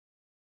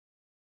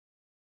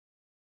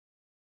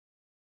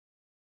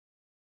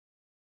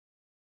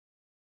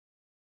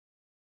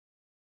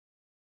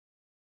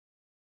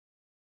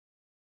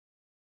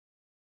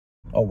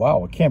Oh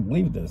wow, I can't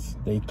believe this.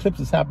 The eclipse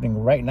is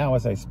happening right now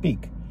as I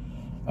speak.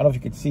 I don't know if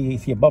you can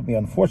see above me.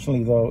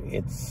 Unfortunately though,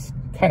 it's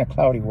kind of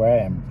cloudy where I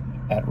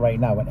am at right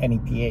now in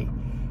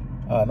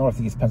NEPA,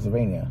 Northeast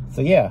Pennsylvania.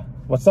 So yeah,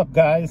 what's up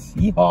guys?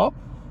 Yeehaw.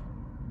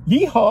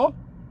 Yeehaw.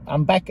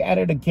 I'm back at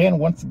it again,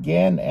 once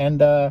again.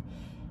 And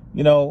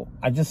you know,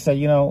 I just said,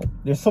 you know,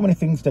 there's so many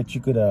things that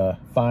you could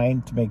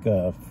find to make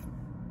a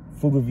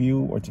food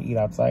review or to eat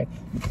outside.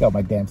 Let me take out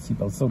my damn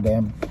seatbelt. It's so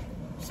damn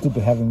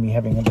stupid having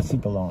the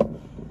seatbelt on.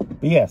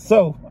 But yeah,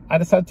 so I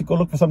decided to go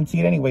look for something to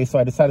eat anyway. So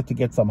I decided to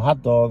get some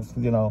hot dogs,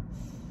 you know,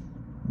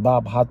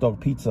 Bob Hot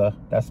Dog Pizza.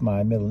 That's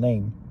my middle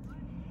name.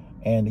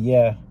 And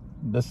yeah,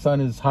 the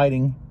sun is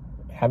hiding,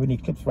 having an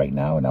eclipse right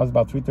now. And that was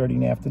about 3:30 in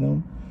the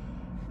afternoon.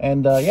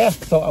 And yeah,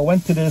 so I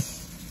went to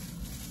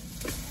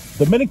this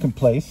Dominican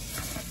place.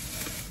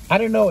 I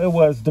didn't know it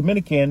was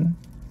Dominican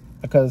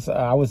because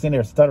I was in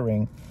there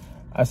stuttering.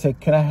 I said,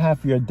 "Can I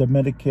have your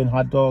Dominican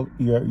hot dog?"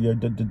 At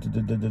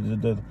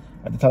the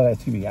time of that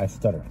TV, I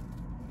stutter.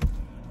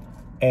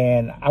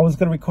 And I was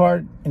gonna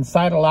record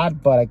inside a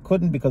lot, but I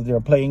couldn't because they were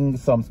playing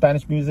some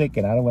Spanish music,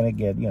 and I don't want to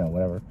get, you know,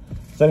 whatever.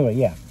 So anyway,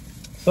 yeah.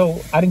 So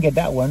I didn't get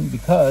that one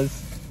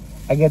because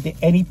I get the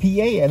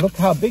NEPA, and look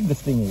how big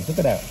this thing is. Look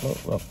at that.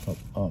 Look.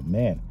 Oh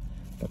man,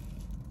 but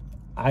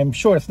I'm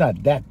sure it's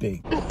not that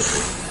big.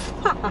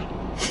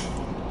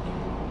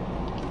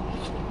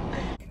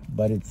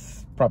 But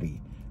it's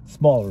probably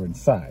smaller in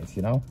size,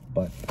 you know.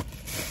 But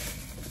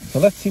so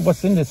let's see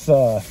what's in this.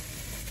 Wow,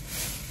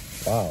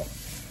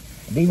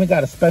 they even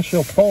got a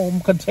special foam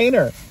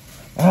container.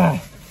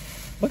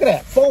 Look at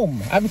that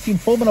foam. I haven't seen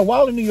foam in a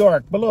while in New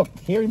York, but look,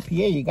 here in PA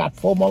you got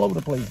foam all over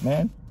the place,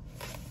 man.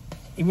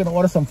 Even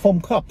order some foam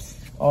cups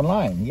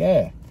online.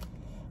 Yeah,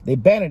 they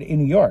banned it in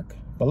New York,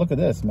 but look at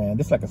this, man.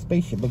 This is like a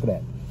spaceship. Look at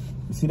that.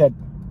 You see that?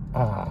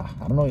 I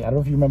don't know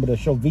if you remember the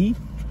show V.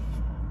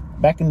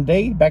 Back in the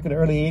day, back in the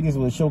early 80s,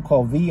 there was a show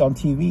called V on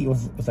TV. It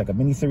was like a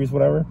mini-series,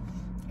 whatever.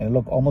 And it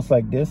looked almost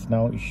like this.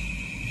 Now,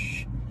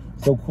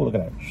 so cool. Look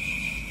at that.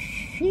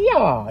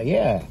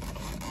 Yeah.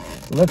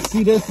 So let's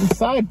see this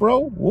inside,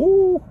 bro.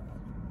 Woo.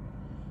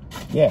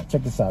 Yeah,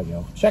 check this out,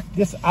 yo. Check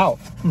this out.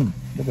 Look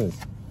at this.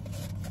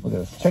 Look at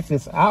this. Check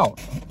this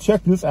out.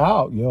 Check this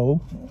out, yo.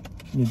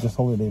 You just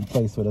hold it in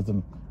place so it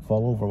doesn't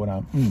fall over when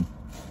I'm...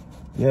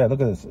 Yeah,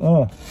 look at this.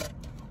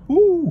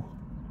 Woo.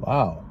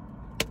 Wow.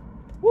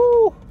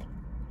 Woo.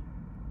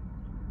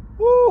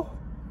 Woo.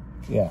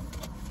 Yeah.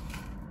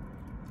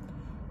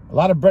 A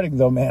lot of breading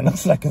though, man.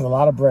 Looks like there's a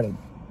lot of breading.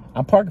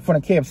 I'm parked in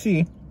front of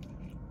KFC.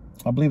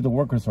 I believe the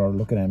workers are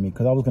looking at me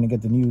because I was going to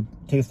get the new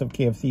Taste of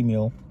KFC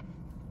meal.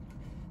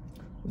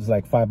 It was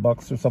like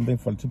 $5 or something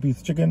for a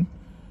 2-piece chicken,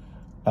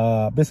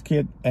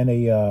 biscuit, and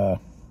a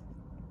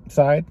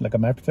side, like a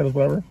mashed potatoes,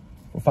 whatever,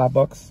 for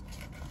 $5.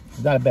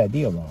 It's not a bad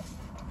deal though.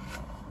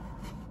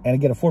 And I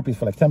get a 4-piece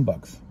for like $10.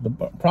 The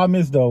problem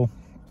is though,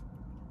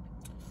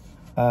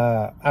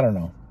 I don't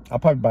know. I'll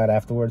probably buy it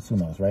afterwards. Who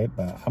knows, right?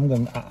 But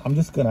I'm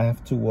just gonna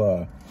have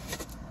to,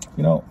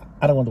 you know,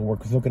 I don't want the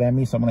workers looking at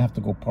me, so I'm gonna have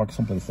to go park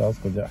someplace else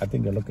because I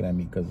think they're looking at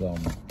me because,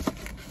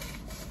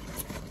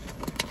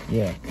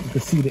 yeah, you can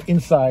see the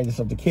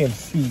insides of the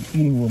KFC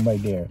eating room right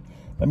there.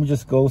 Let me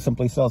just go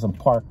someplace else and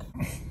park.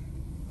 All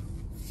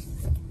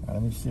right,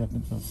 let me see if I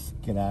can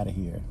just get out of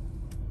here.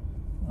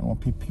 I don't want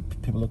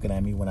people looking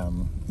at me when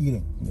I'm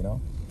eating, you know,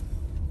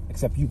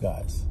 except you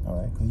guys, all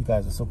right, because you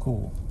guys are so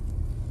cool.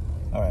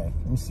 All right,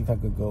 let me see if I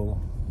could go.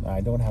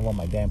 I don't have on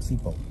my damn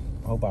seatbelt.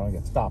 I hope I don't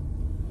get stopped.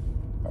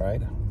 All right,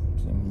 so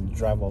I'm gonna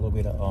drive all the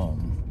way to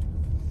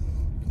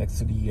next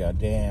to the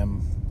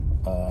damn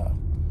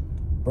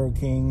Burger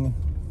King.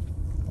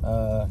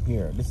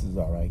 Here, this is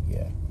all right.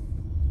 Yeah,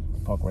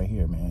 park right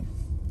here, man.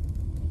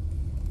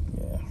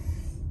 Yeah.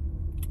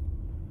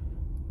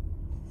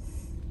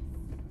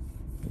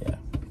 Yeah.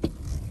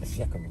 Let's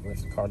see, I can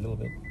reverse the car a little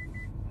bit.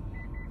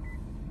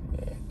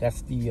 Yeah,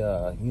 that's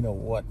the you know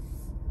what?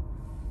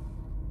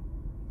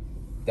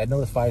 That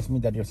notifies me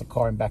that there's a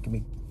car in back of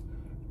me.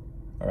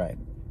 All right,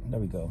 there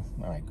we go.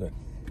 All right, good.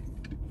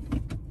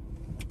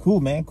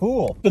 Cool, man,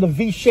 cool. To the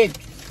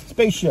V-shaped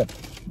spaceship.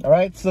 All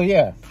right, so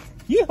yeah.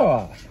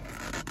 Yeehaw.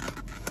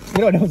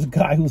 You know, there was a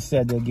guy who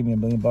said they'll give me $1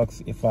 million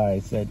if I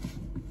said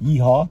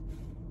yeehaw.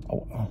 I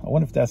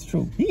wonder if that's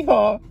true.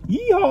 Yeehaw,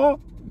 yeehaw.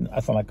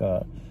 I sound like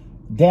a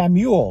damn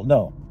mule.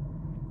 No.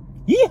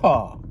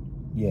 Yeehaw.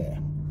 Yeah.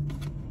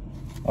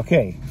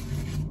 Okay.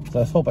 So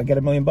let's hope I get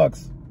 $1 million. I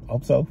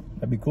hope so.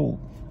 That'd be cool.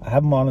 I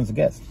have them on as a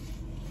guest.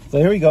 So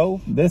here we go.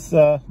 This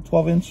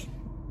 12-inch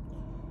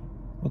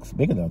looks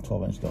bigger than a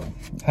 12-inch though.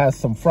 Has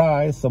some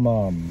fries, some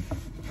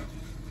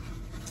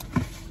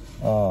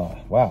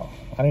wow.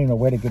 I don't even know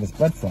where to get this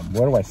bread from.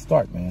 Where do I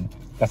start, man?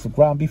 Got some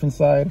ground beef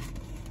inside.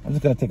 I'm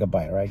just gonna take a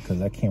bite, right?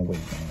 Because I can't wait,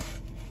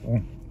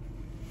 man.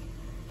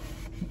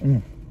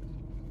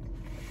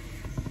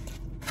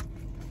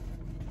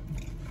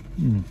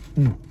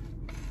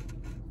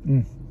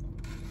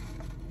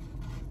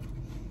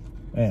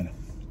 Man.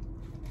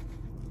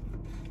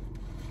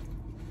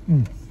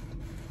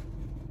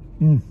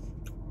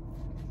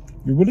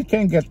 You really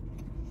can't get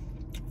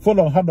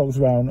Footlong hot dogs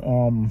around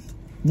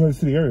New York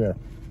City area.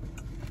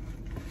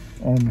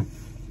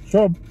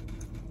 So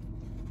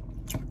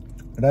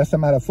the last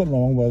time I had a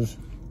Footlong was,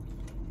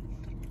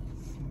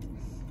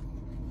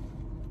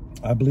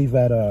 I believe,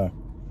 at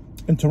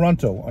in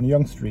Toronto on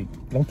Yonge Street,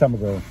 a long time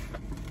ago.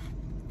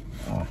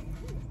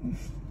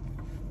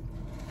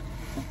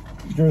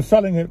 They were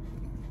selling it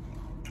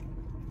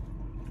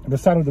on the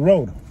side of the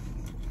road.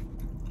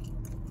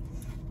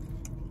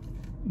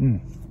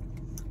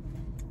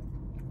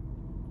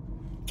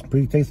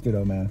 Pretty tasty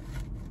though, man.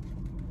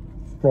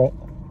 Well,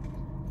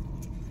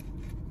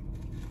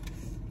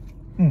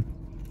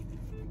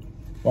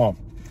 wow.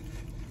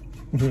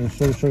 Let me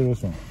show you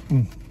this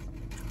one.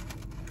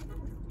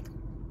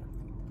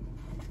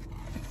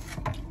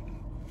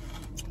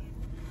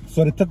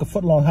 So they took a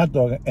foot-long hot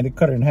dog and they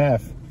cut it in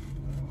half.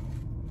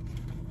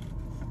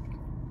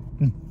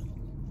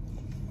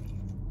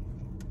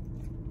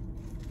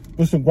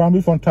 With some ground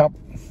beef on top.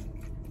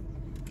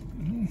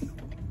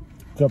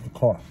 Fill up the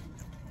car.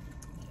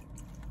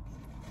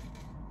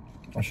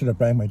 I should have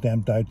brought my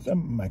damn diet,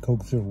 my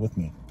Coke Zero with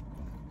me.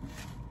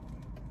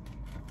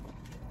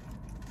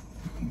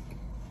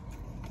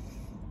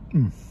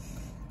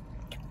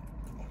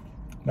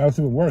 That was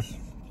even worse.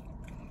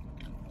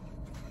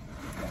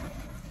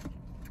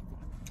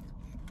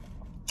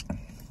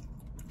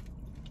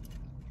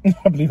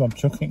 I believe I'm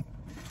choking.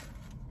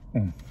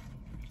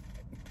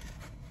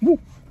 Woo.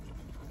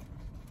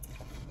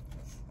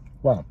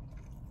 Wow.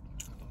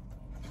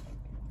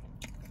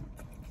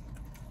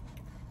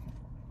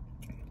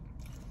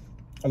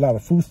 A lot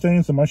of food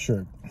stains on my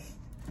shirt.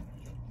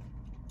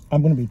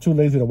 I'm going to be too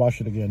lazy to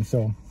wash it again,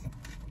 so.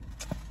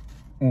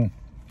 I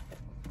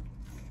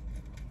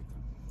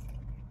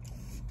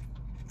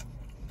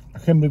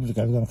can't believe this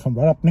guy's going to come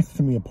right up next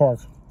to me in park.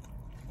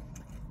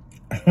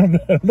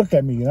 Look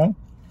at me, you know?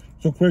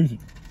 So crazy.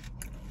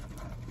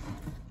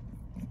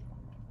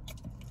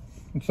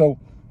 And so,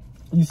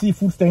 you see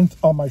food stains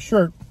on my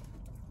shirt.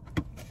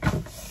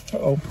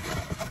 Uh-oh.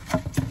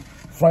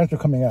 Fries are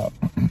coming out.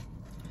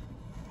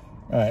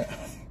 All right.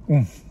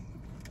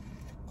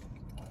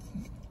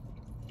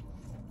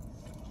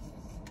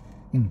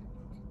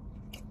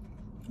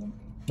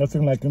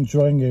 Nothing like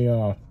enjoying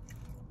a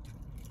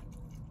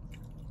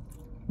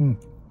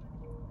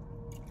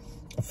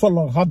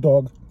foot-long hot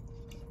dog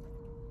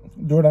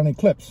during an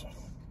eclipse.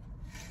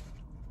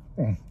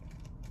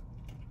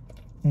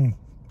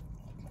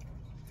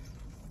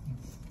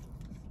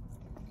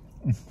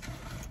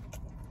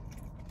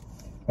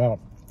 Wow.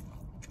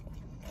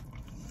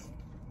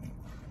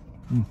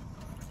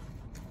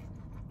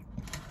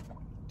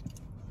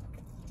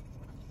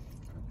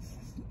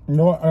 You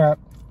know what?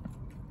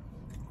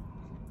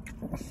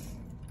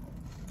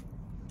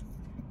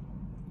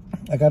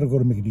 I gotta go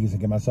to Mickey D's and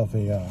get myself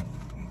a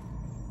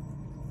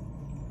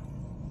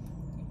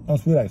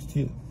unsweet iced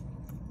tea.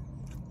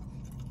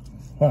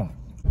 Wow.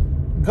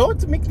 Go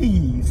to Mickey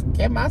D's,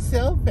 get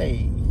myself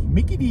a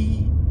Mickey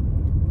D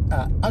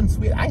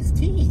unsweet iced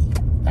tea.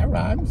 That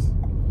rhymes.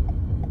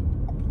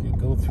 You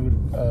go through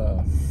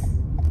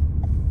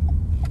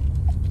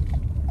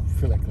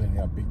feel like cleaning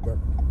out Big Burger.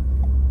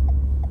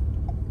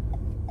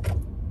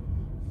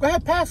 Go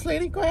ahead, pass,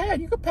 lady. Go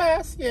ahead. You can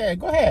pass. Yeah,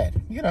 go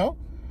ahead. You know,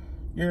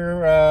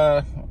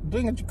 you're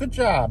doing a good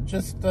job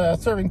just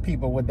serving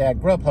people with that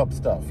Grubhub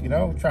stuff, you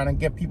know, trying to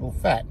get people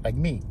fat like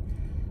me.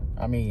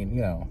 I mean,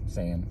 you know,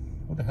 saying,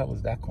 who the hell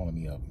is that calling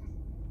me up?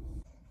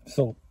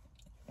 So,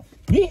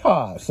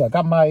 yeehaw. So I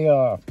got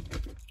my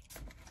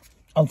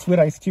unsweet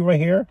iced tea right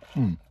here.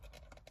 Let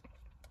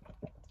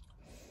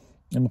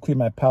me clean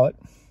my palate.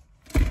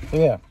 So,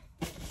 yeah.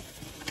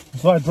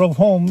 So I drove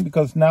home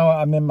because now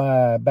I'm in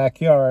my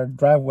backyard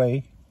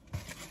driveway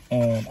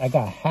and I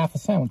got half a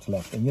sandwich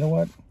left. And you know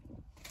what?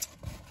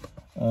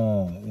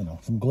 You know,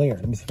 some glare.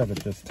 Let me see if I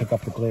could just take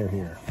off the glare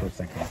here for a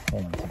second.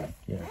 Hold on a second.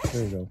 Yeah,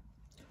 there you go.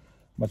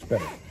 Much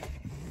better.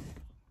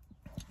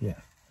 Yeah.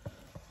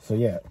 So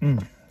yeah.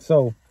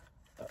 So,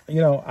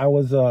 you know, I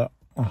was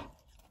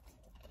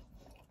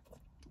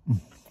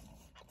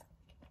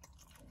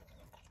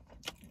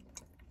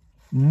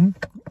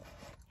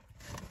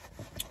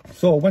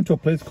so I went to a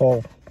place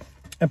called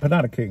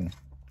Empanada King.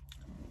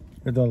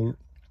 They're gonna look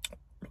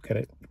at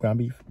it, ground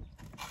beef,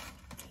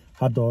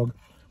 hot dog,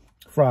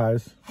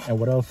 fries, and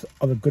what else?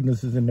 Other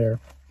goodness is in there.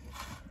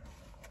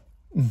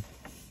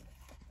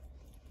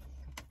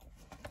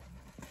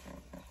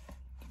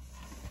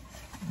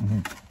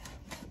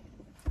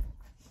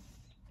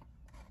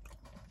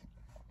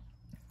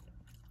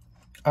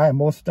 I am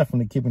most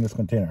definitely keeping this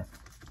container.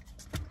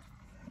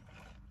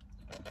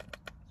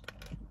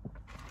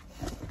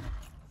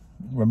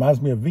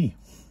 Reminds me of V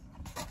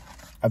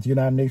at the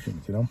United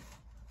Nations, you know.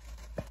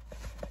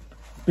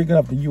 Speaking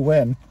of the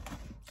UN,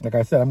 like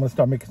I said, I'm going to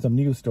start making some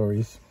news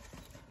stories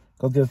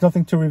because there's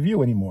nothing to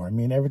review anymore. I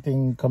mean,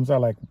 everything comes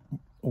out like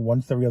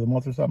once every other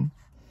month or something.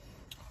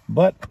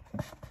 But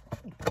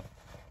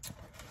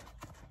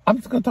I'm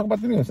just going to talk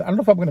about the news. I don't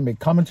know if I'm going to make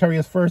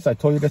commentaries first. I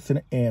told you this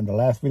in the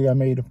last video I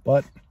made,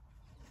 but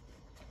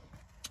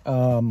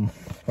Hold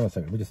on a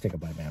second. Let me just take a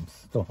bite, man. I'm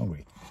still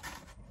hungry.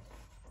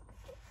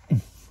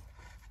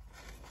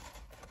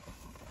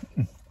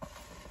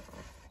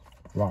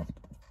 Wow.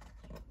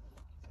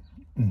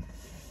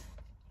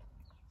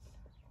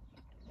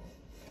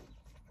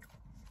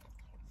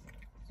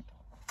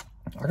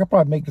 I could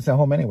probably make this at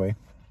home anyway.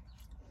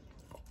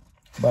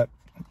 But,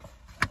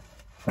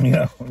 you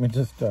know, let me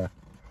just, yeah.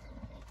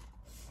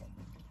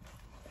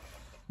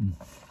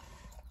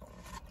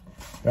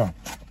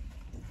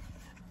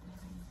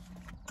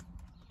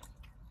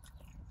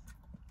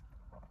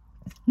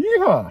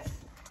 Yeehaw!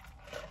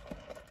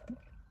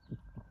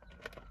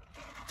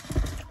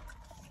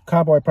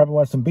 Cowboy probably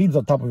wants some beans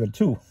on top of it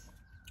too.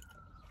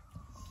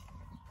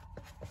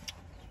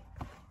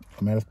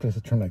 Man, this place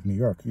has turned like New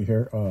York. You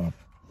hear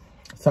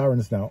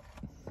sirens now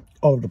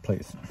all over the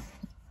place.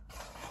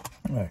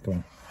 All right, come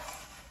on.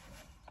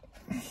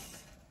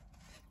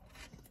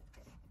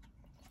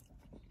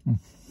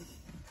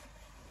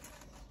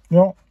 You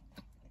know,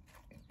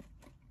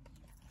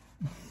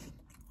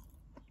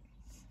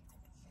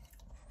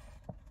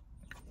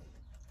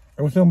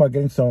 I was thinking about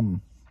getting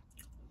some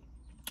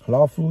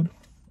halal food,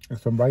 like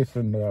some rice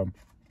and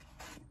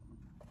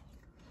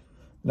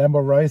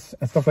lambo rice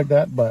and stuff like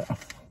that, but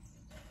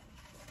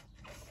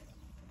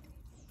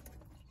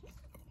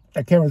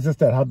I can't resist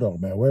that hot dog,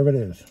 man, wherever it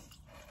is.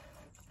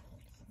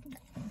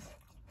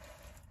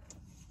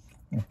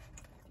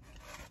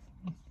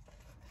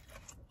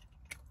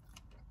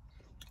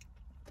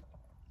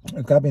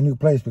 It got me a new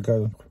place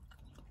because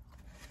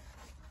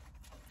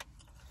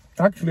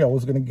actually I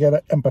was going to get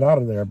an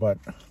empanada there, but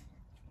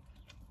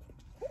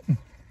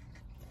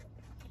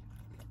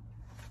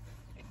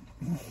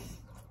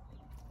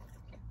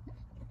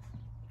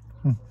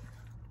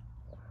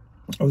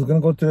I was going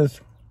to go to this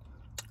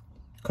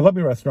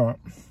Colombia restaurant.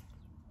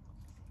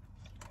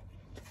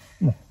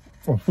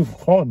 Oh, people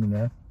calling me,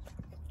 man.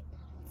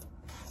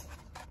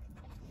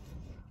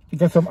 You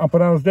got some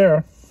empanadas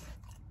there.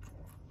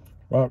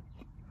 Well,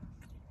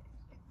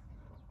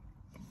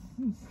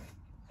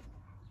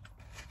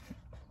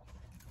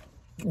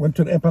 went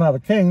to the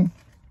Empanada King,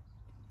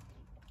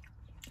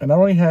 and I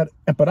only had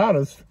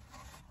empanadas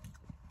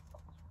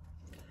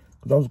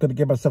because I was going to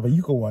get myself a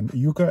yuca one, a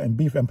yuca and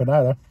beef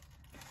empanada.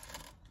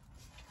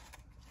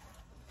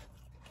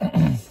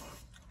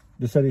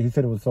 He said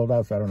it was sold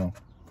out, so I don't know.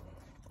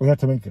 We had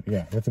to make it.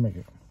 Yeah, we had to make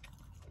it.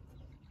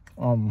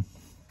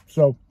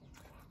 So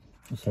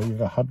you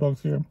got hot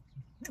dogs here.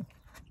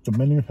 The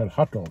menu had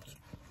hot dogs.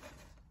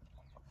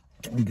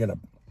 You get a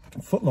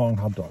foot-long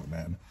hot dog,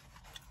 man.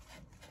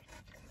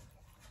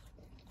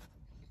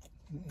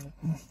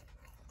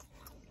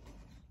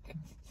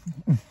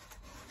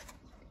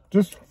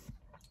 Just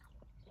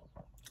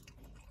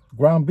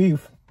ground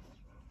beef.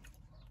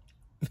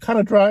 It's kind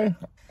of dry.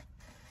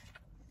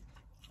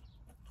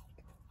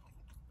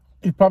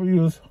 You probably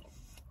use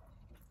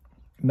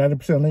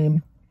 90%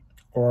 lean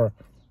or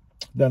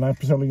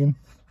 9% lean.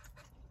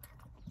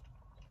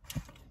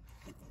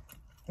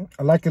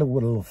 I like it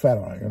with a little fat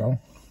on it, you know.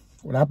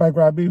 When I buy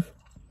ground beef,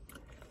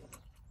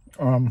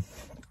 the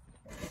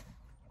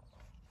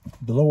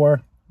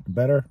lower, the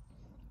better.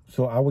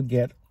 So I would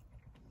get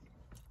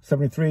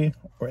 73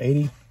 or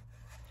 80.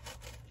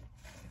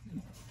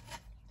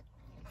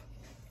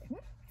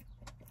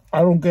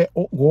 I don't go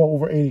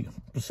over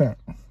 80%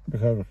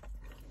 because it's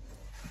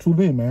too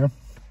lean, man.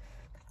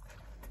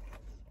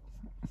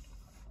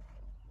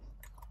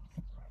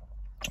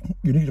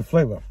 You need the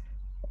flavor.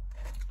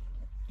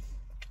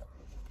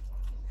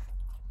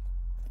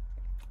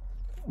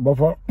 But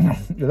for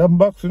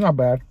 $11, it's not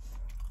bad.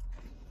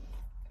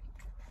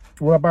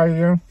 What I buy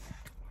here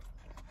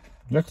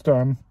next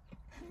time,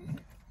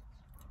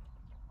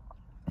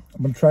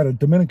 I'm gonna try the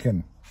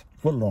Dominican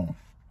footlong.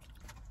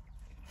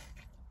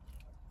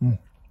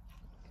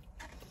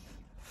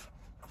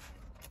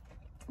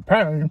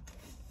 Apparently,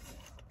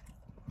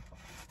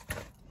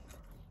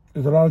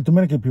 there's a lot of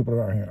Dominican people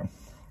around here.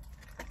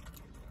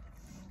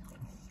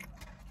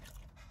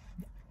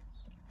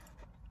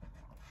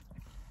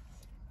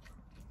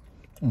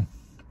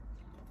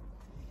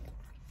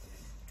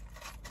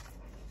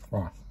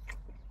 Wow.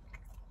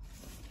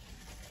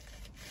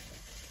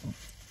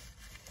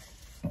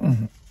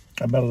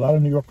 I met a lot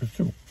of New Yorkers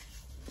too.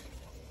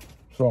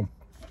 So,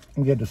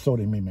 I'm getting the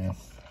soda in me, man.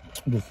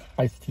 This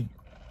iced tea.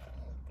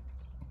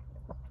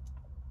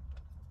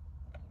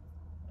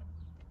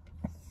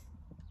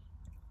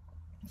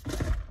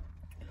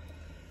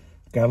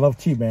 Gotta love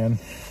tea, man.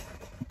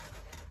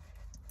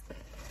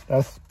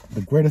 That's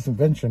the greatest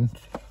invention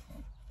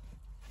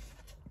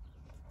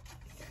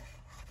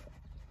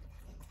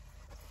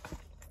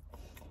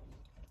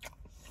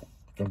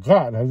that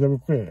God has ever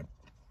created.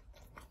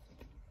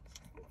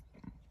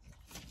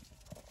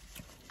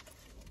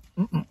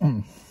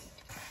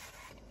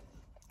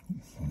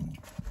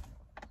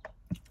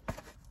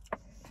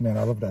 Man,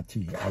 I love that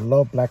tea. I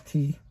love black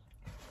tea.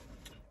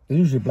 It's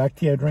usually black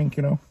tea I drink,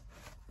 you know.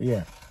 But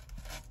yeah.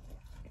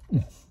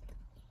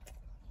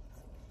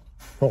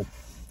 Oh.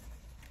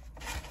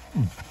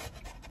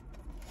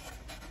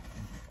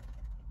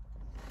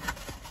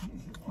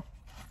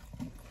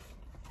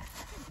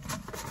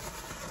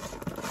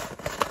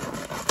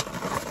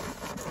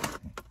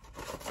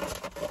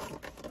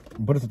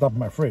 Put it at the top of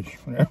my fridge.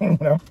 You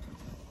know?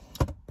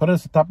 Put it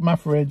at the top of my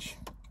fridge.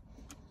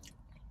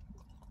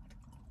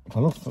 It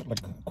looks like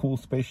a cool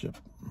spaceship.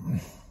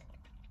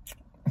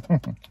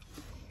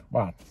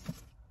 Wow.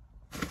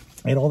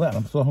 Ate all that.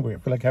 I'm so hungry. I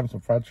feel like having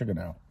some fried chicken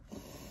now.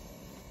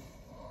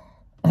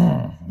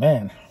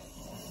 Man.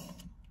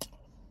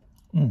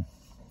 It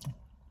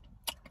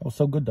was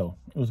so good, though.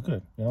 It was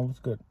good. You know, it was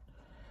good.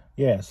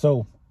 Yeah,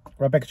 so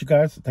right back at you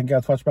guys. Thank you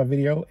guys for watching my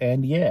video.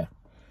 And yeah.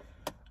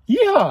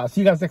 Yeah.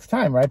 See you guys next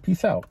time, right?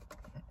 Peace out.